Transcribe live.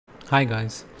Hi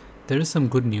guys, there is some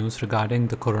good news regarding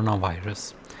the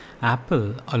coronavirus.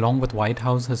 Apple, along with White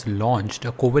House, has launched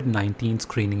a COVID-19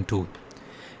 screening tool.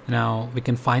 Now, we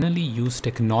can finally use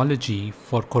technology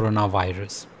for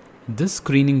coronavirus. This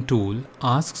screening tool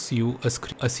asks you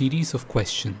a series of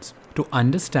questions to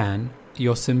understand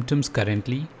your symptoms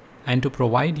currently and to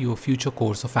provide you a future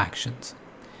course of actions.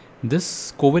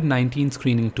 This COVID-19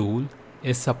 screening tool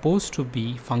is supposed to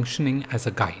be functioning as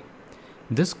a guide.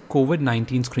 This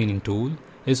COVID-19 screening tool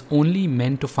is only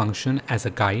meant to function as a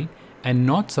guide and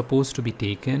not supposed to be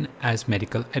taken as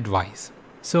medical advice.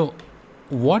 So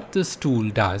what this tool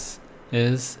does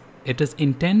is it is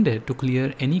intended to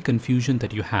clear any confusion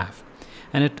that you have,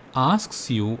 and it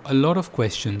asks you a lot of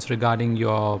questions regarding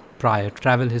your prior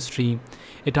travel history.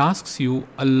 It asks you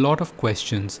a lot of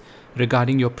questions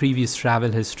regarding your previous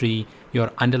travel history,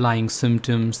 your underlying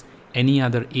symptoms, any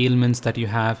other ailments that you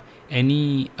have,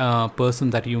 any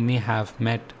person that you may have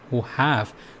met who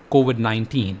have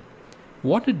COVID-19.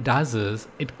 What it does is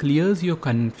it clears your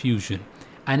confusion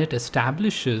and it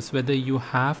establishes whether you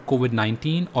have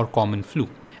COVID-19 or common flu.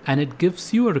 And it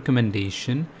gives you a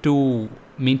recommendation to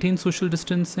maintain social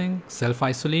distancing,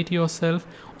 self-isolate yourself,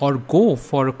 or go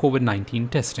for a COVID-19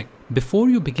 testing. Before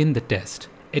you begin the test,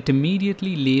 it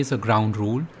immediately lays a ground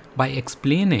rule by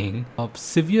explaining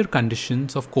severe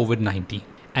conditions of COVID-19.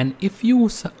 And if you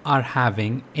are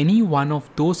having any one of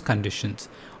those conditions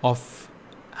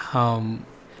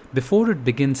before it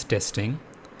begins testing,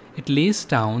 it lays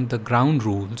down the ground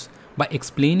rules by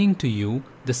explaining to you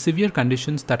the severe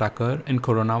conditions that occur in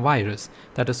coronavirus.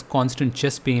 That is constant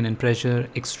chest pain and pressure,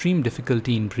 extreme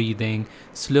difficulty in breathing,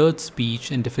 slurred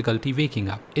speech, and difficulty waking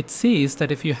up. It says that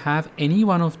if you have any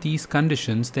one of these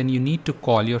conditions, then you need to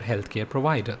call your healthcare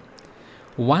provider.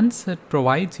 Once it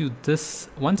provides you this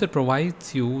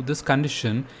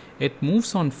condition, it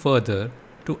moves on further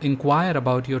to inquire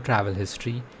about your travel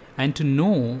history and to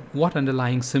know what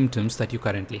underlying symptoms that you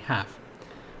currently have.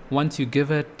 Once you give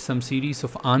it some series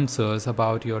of answers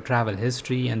about your travel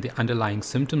history and the underlying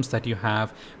symptoms that you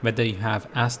have, whether you have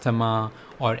asthma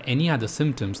or any other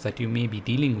symptoms that you may be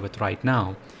dealing with right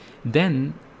now,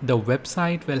 then the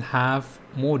website will have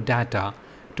more data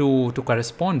to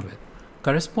correspond with.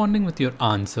 Corresponding with your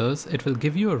answers, it will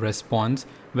give you a response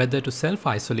whether to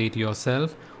self-isolate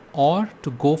yourself or to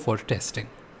go for testing.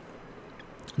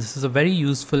 This is a very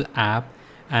useful app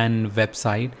and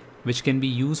website which can be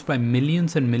used by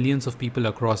millions and millions of people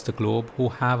across the globe who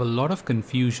have a lot of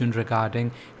confusion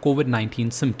regarding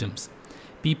COVID-19 symptoms.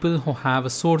 People who have a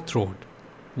sore throat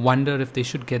wonder if they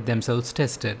should get themselves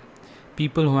tested.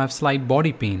 People who have slight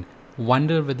body pain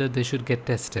wonder whether they should get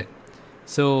tested.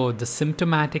 So the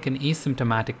symptomatic and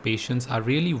asymptomatic patients are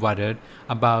really worried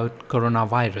about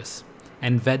coronavirus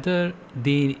and whether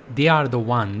they are the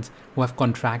ones who have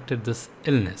contracted this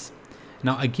illness.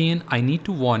 Now again, I need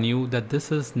to warn you that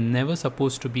this is never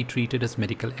supposed to be treated as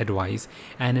medical advice,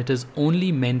 and it is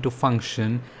only meant to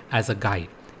function as a guide.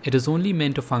 It is only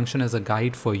meant to function as a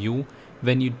guide for you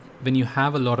when you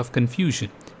have a lot of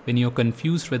confusion, when you're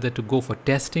confused whether to go for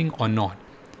testing or not.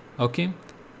 Okay,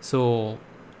 so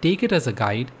take it as a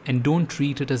guide and don't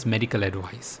treat it as medical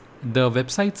advice. The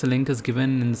website's link is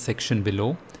given in the section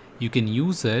below. You can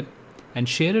use it and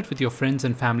share it with your friends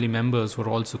and family members who are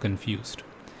also confused.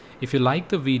 If you like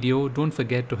the video, don't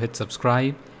forget to hit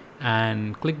subscribe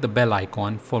and click the bell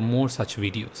icon for more such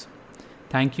videos.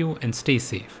 Thank you and stay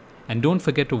safe. And don't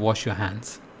forget to wash your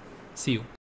hands. See you.